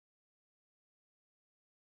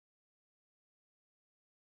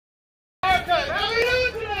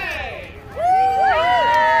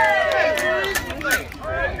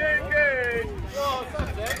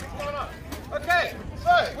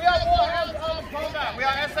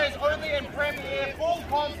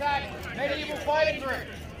contact medieval fighting grip.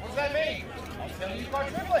 What does that mean? I'll tell you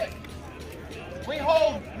quite simply. We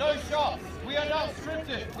hold no shots. We are not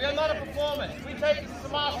scripted. We are not a performance. We take this as a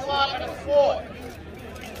martial art and a sport.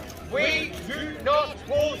 We do not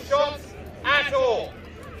pull shots at all.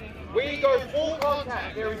 We go full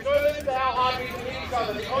contact. There is no limit to how hard we can hit each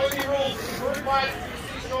other. The only rules in group fights, as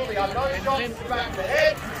you see shortly, are no shots to the back of the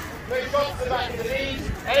head, no shots to the back of the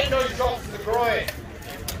knees, and no shots to the groin.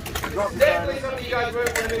 It's definitely something you guys won't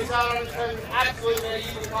want to miss out on in terms of absolute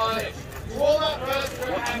medieval carnage. Warm up first, we're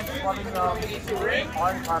going to have two people coming into the ring.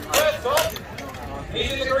 First off,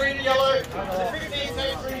 he's in the green and yellow. He's a 15th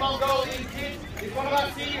century Mongolian kid. He's one of our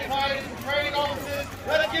senior fighters and training officers.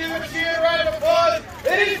 Let's give him a cheer, a round of applause.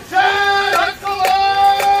 It is Chad Huxtable!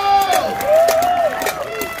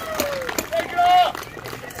 Take it off!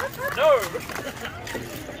 No!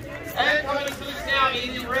 And coming into this now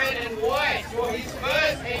in red and white for his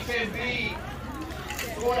first HMB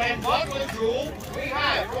sword and buckler duel, we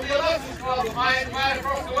have from the Illustrious Club of Iron Man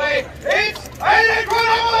across the way, it's Aiden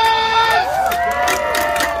Chronopolis!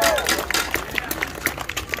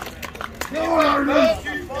 First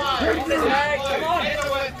two five on the tag,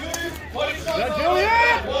 what is shot on?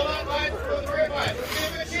 Warm up fight for the three fight. Let's give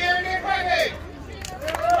him a cheer and get cracking!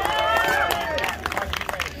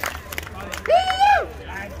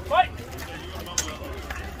 Fight!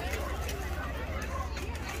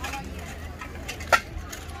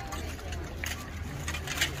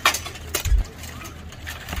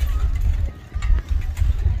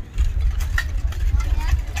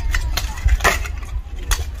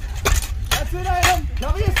 That's it, Adam.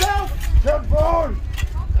 Cover yourself. Jump forward.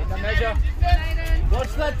 In the measure.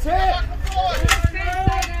 Watch that tip.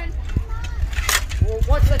 Well,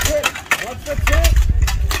 watch the tip. Watch the tip.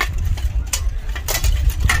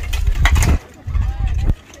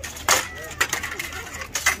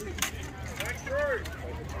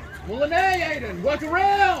 Pull an A, Aiden. Work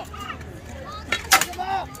around. Pick him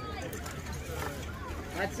up.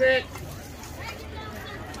 That's it.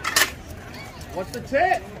 Watch the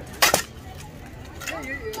tip.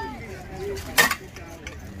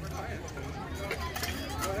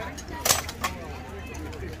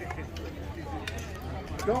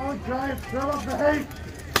 Go on, Giant. Fill up the heat.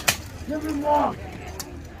 Give him one.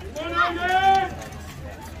 One again.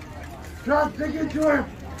 Try to dig into him.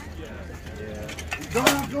 Go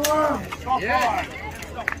on. Stop. Yeah.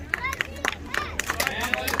 And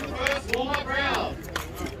that's the first warm-up round.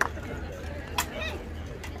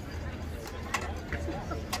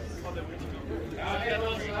 Our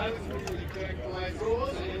headlines are over, so we will check the lane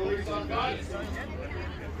scores and you will lose on guys.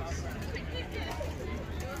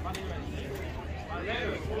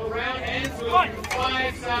 Remember, full round ends with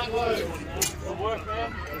 5 sound lows. Good work, man.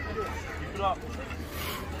 Keep it up.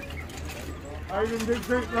 Aiden, big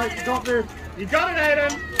thing, mate. You got this. You got it,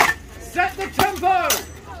 Aiden. Set the tempo.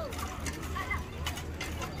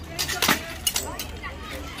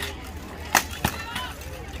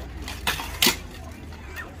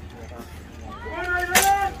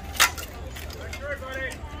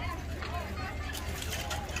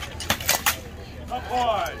 Up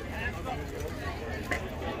wide.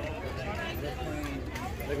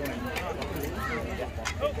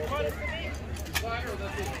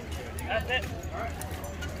 That's it.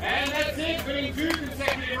 And that's it. Winning 2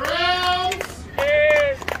 consecutive rounds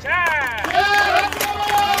is Chad. Let's go!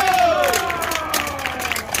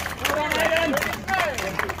 Well done, Aiden.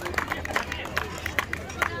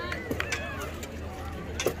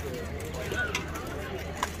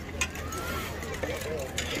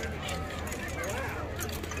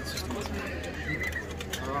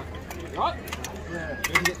 What? Yeah.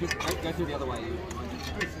 Go through the other way.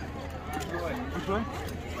 Which way?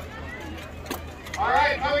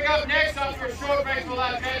 Alright, coming up next after a short break to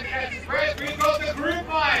allow Ken to catch his breath, we've got the group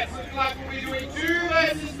fights. Looking like we'll be doing 2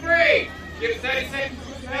 versus 3. Give us 30 seconds to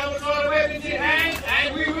put some helmets on and weapons in hand,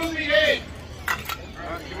 and we will begin.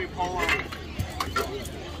 Alright, give me pole on.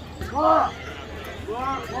 Go on. Go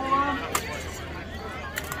on.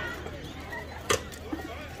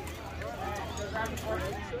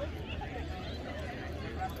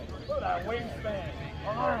 Look at that wingspan.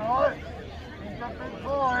 Alright. He's got big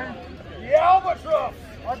boy. The albatross.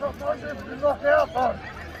 I got no difference to knock out though.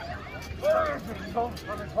 Where is it? He's on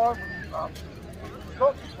for the time when he's up.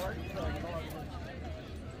 Stop.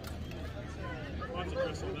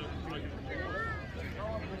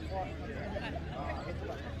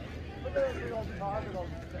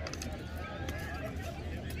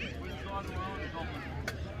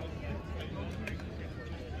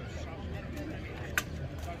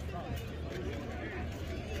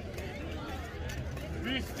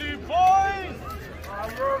 These two boys. I'm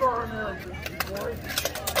gonna Hi,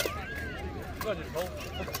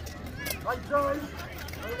 Joey.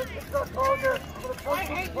 I'm going to get that target. I'm going to punch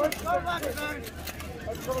him. I'm going to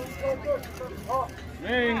go good.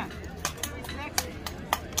 Me.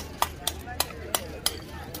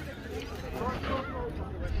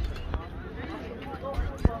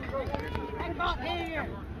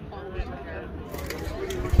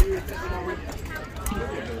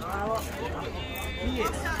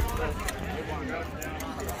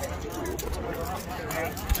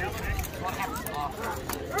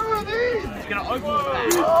 Who are these? He's going to open the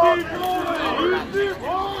bag.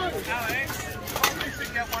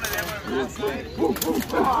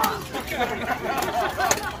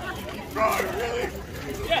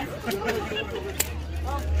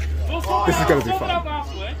 This is gonna be fun.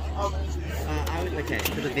 Okay,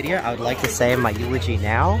 for the video, I would like to say my eulogy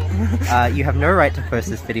now. You have no right to post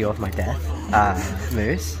this video of my death,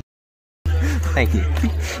 Moose. Thank you.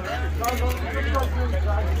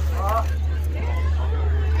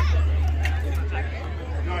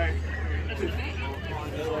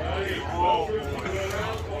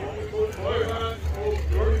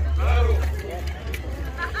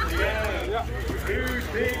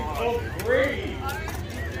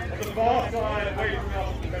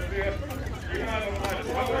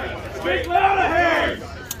 Speak louder here!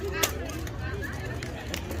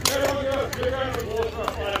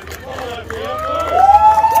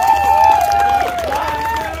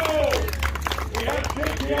 We have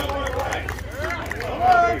 50 on our right.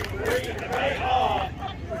 They are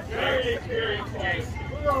very experienced players.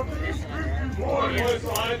 On this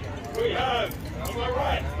side, we have on my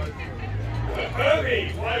right. Herbie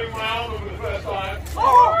waving my arm for the first time.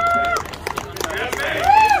 We have me in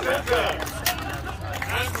the center.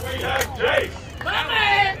 And we have Jace.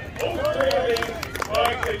 All three of these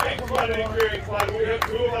are the next fighter experience fighter. We have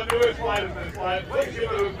two of our newest fighters in this fight. Please give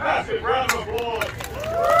them a massive round of applause.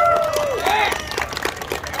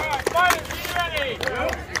 Alright, fighters, are you ready?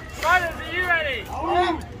 Fighters, are you ready?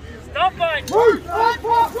 Stop fighting!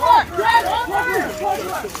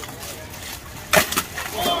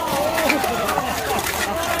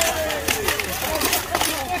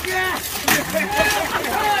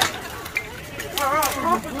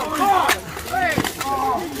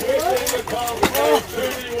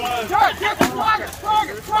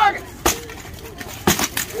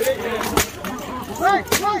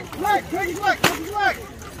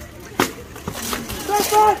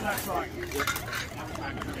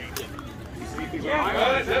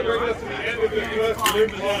 Guys, that brings us to the end of this first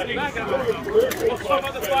group fight. What's up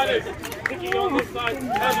on the fighters? Picking on this side, and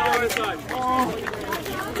on this side.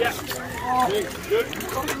 Yeah. Good.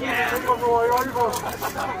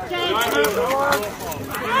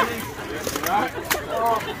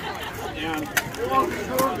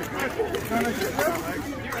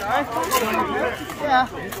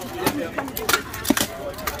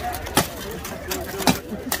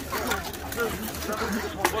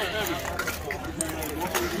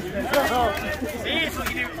 See, it's what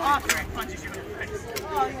you do after it punches you in the face.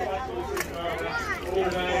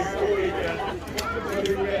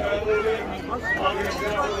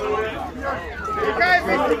 Okay,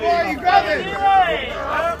 Mr. Boy, you got Are this. you ready?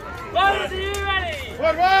 Fighters, are you ready?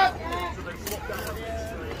 What?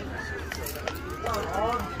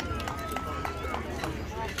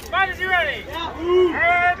 Fighters, are you ready?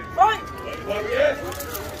 And fight!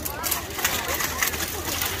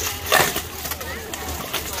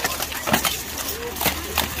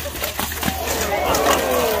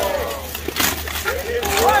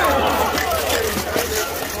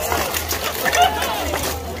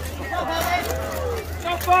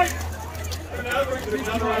 Stop fight!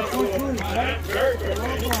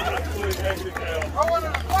 I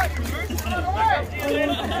wanted to fight you, Moose. Run away.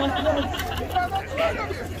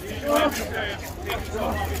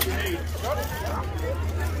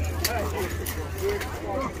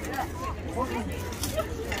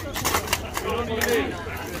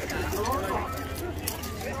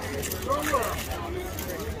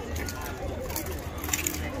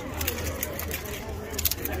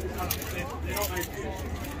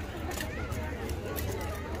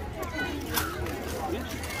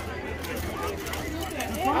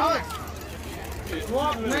 Alex,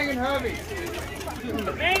 swap Ming and Herbie.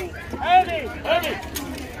 Ming, Herbie! Herbie!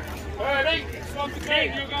 Herbie! Swap the team,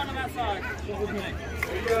 you're going on that side. You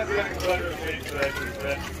guys are getting better at me today,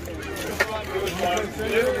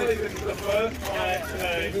 literally, this is the first fight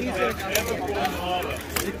today that's ever gone harder.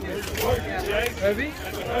 Herbie?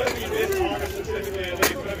 And the Herbie did harder specifically, at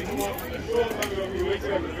least Herbie fought a short time ago, a few weeks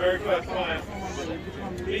ago for the very first time.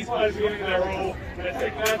 These guys are giving their all. They're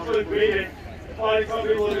taking an absolute beating. fighting some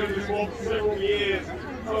people that have been involved for several years,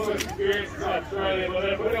 some of those experiences in Australia, but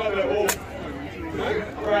they're putting on their whole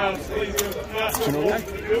crowd, seeing them as the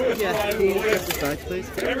newest fighters in the West. Please.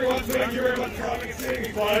 Everyone, thank you very much for coming and seeing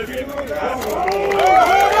these fighters. Give them a round of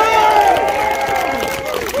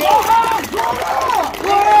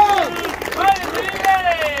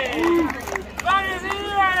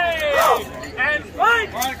And fight!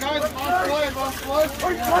 Alright guys, boss play.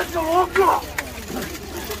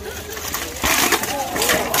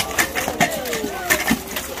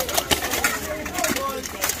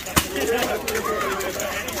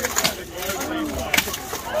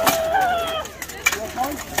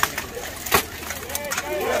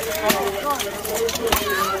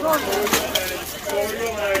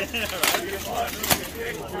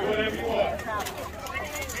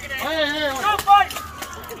 Hey, Go fight!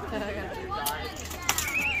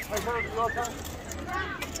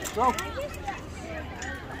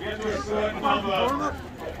 Get to a certain number of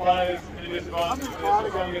players in this event.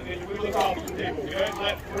 We look after the people. We don't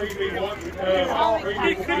let 3v1 recur. 3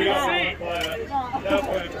 people be on one player. That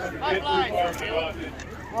way, it doesn't get too far in advantage.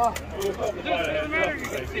 We'll stop the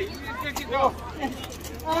player.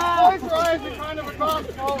 boys rise and kind of a cross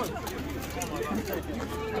forward.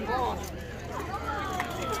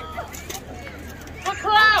 The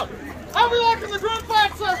crowd! How are we liking the group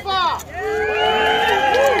fight so far?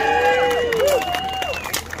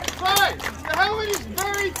 Right, the helmet is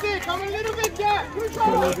very thick. I'm a little bit jacked. Who's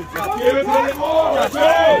trying to Give it a little more. Let's go.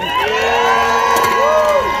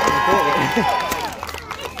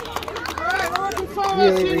 Alright, I reckon some of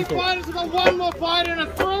our senior fighters have got one more fight and are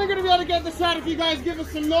really going to be able to get this out if you guys give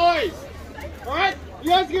us some noise. Alright, you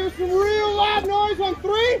guys give us some real loud noise on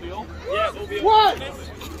 3? Yeah, we'll be 1,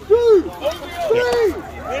 2, 3!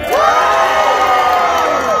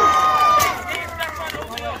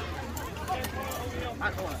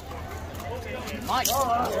 Mike.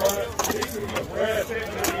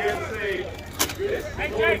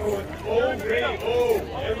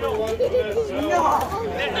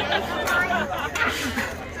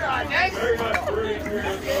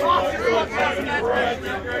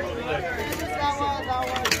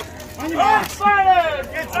 Fighters,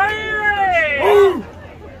 are you ready?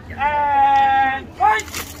 And fight!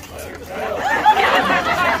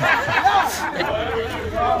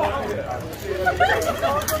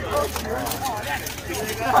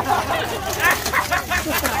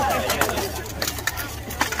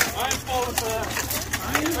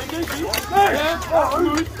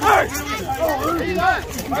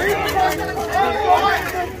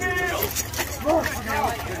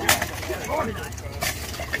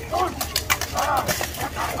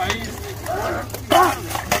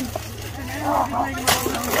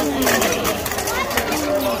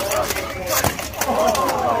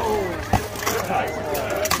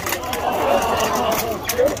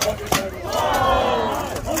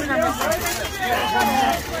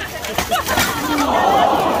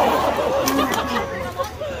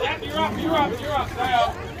 You're up. Stay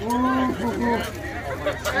up.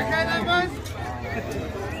 Okay then, boys?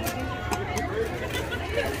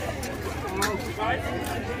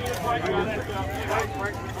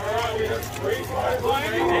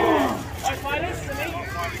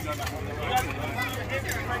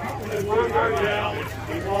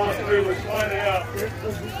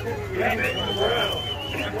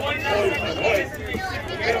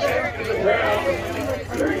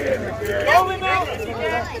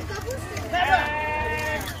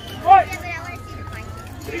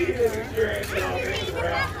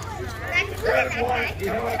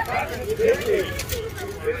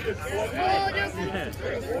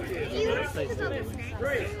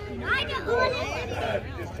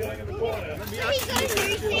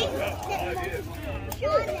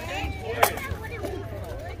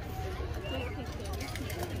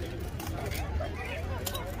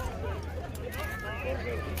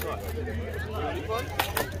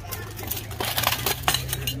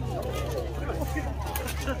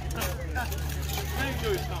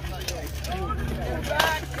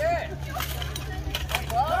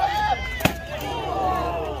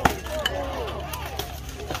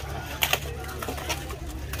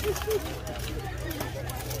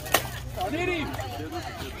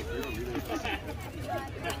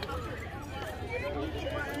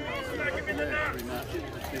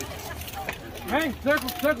 Hang, circle.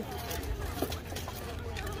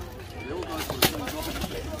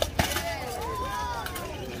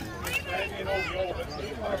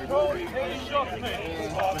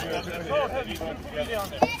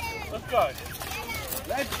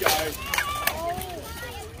 Let's go.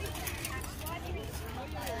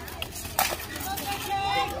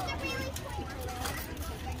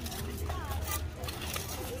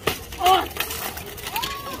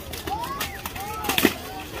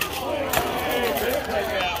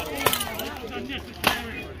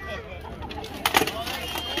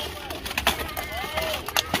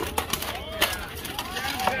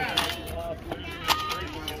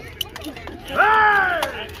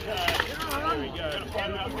 You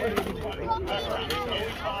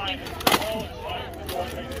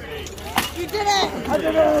did it! I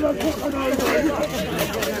did it!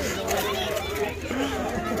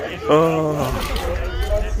 Oh.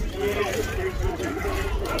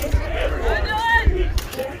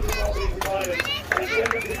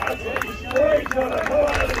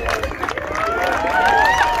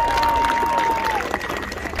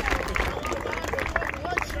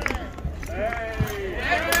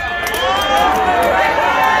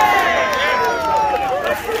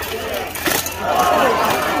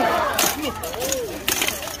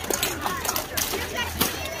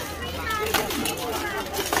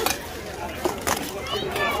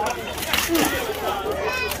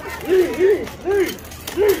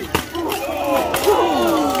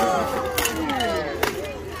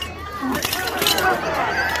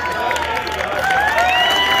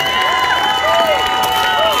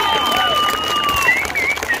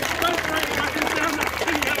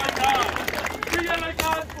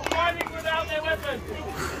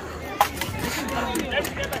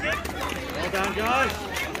 Well done, guys.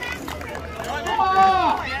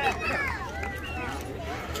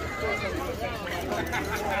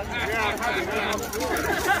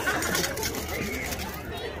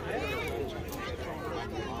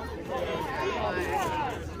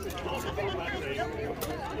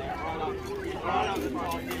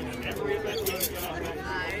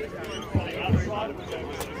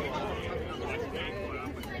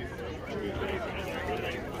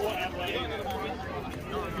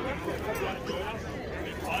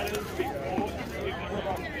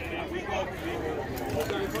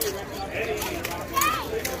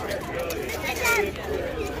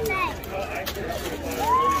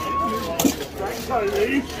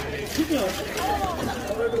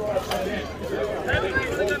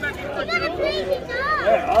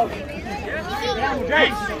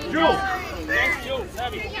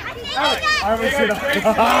 I haven't seen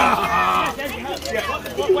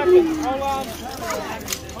What weapon? Hold on.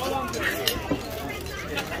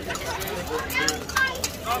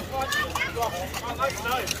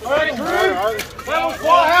 Alright, group! Level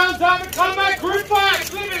 4 hounds time to come back, group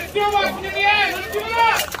fight! Limit, still watching in the air, let's give it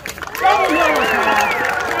up! Go!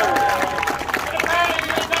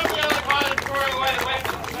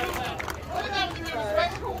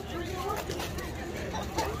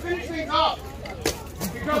 Finish things up!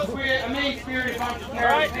 Because we're a mean-spirited bunch of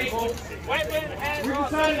terrible people, we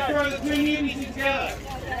decided to throw the two newbies together.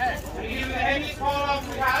 And give them the heaviest hold off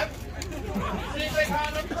we have. See if they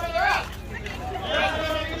can't knock each other out. You guys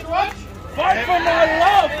want to get to watch? Fight for my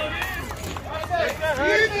love! I said, do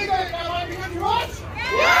you think I want to be good to watch?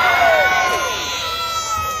 Yeah!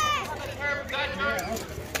 Where was that joke?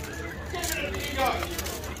 You go.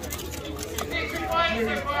 You think you're fighting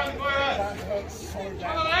so far on the boy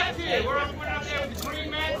on the left here, we're up there with the green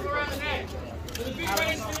man around the neck. So the big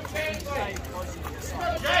man's going to stand like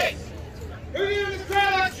Jace. Who in this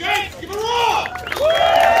crowd likes Jace? Give a roar!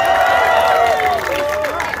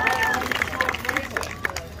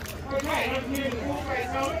 Okay, over here in the full face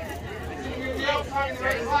helmet. This is the outside in the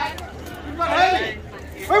red flag. We've got Heavy.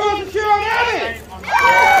 Who wants to cheer on Heavy?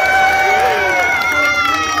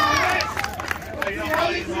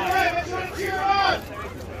 Heavy's the way, let's try to cheer on.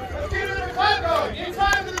 Let's get it in the clap going. In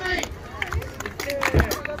time for the beat.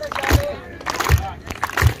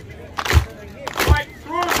 Fight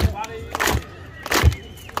through.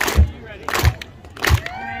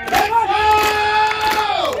 Let's go!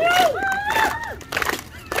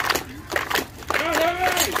 Go,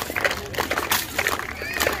 Heavy!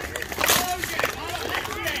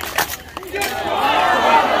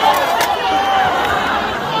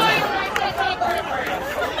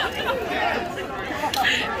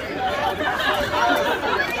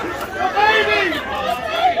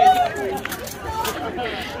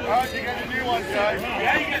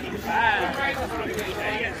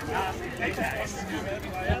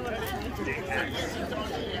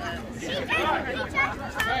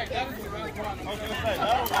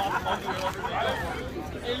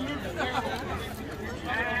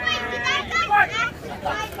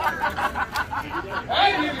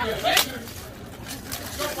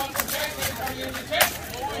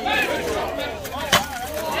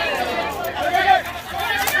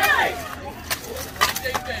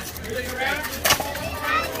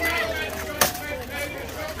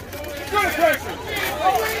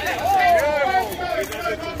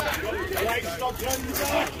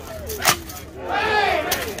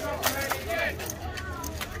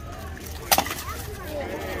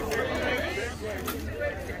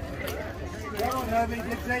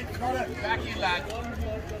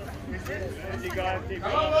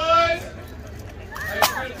 Come on, boys!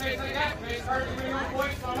 going to take the gap. Please hurry to bring on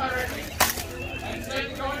points from my record. And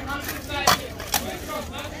take going 100%. Let's go.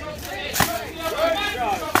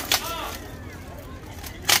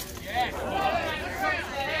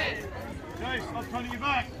 Nice, I'm turning you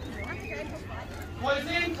back. Close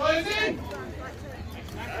in, close in.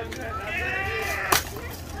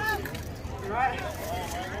 Right.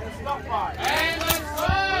 Stop by. And let's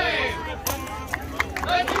five.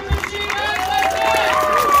 Let's do the machine. Let's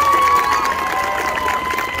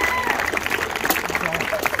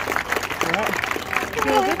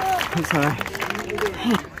It's alright.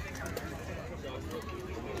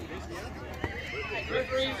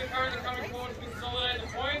 Referees are currently coming forward to consolidate the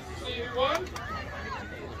points to see who won.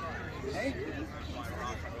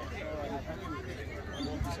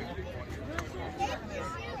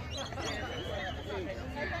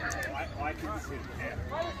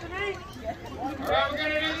 Alright, we're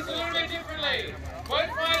going to do this a little bit differently. Both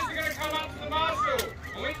players are going to come up to the marshal.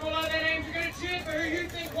 When we call out their names, you're going to cheer for who you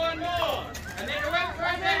think won more. And then whoever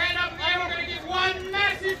throws their hand up there, we're going to give one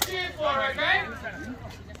massive cheer for, okay?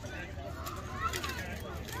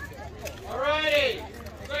 Alrighty.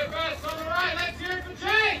 So first on the right, let's hear it for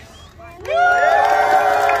Chase. And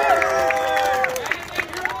if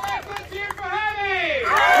you're on the left, let's hear it for Herbie.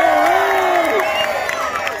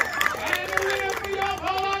 And the winner for your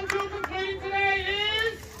hold on to completing today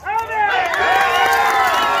is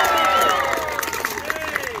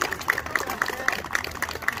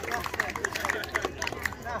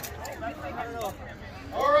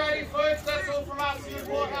Alrighty folks, that's all from us. The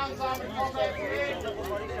Bloodhounds Army Combat today.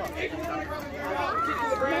 If you want to come and do our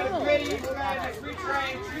particular brand of Ready for Madness, we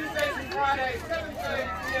train Tuesdays and Fridays, 7:30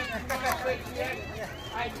 p.m. to 5:30 p.m.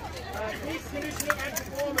 And peace, conditioning and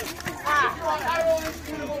performance. If you want that all this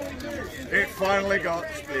to what we do. It finally got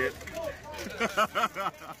split.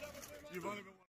 You've only been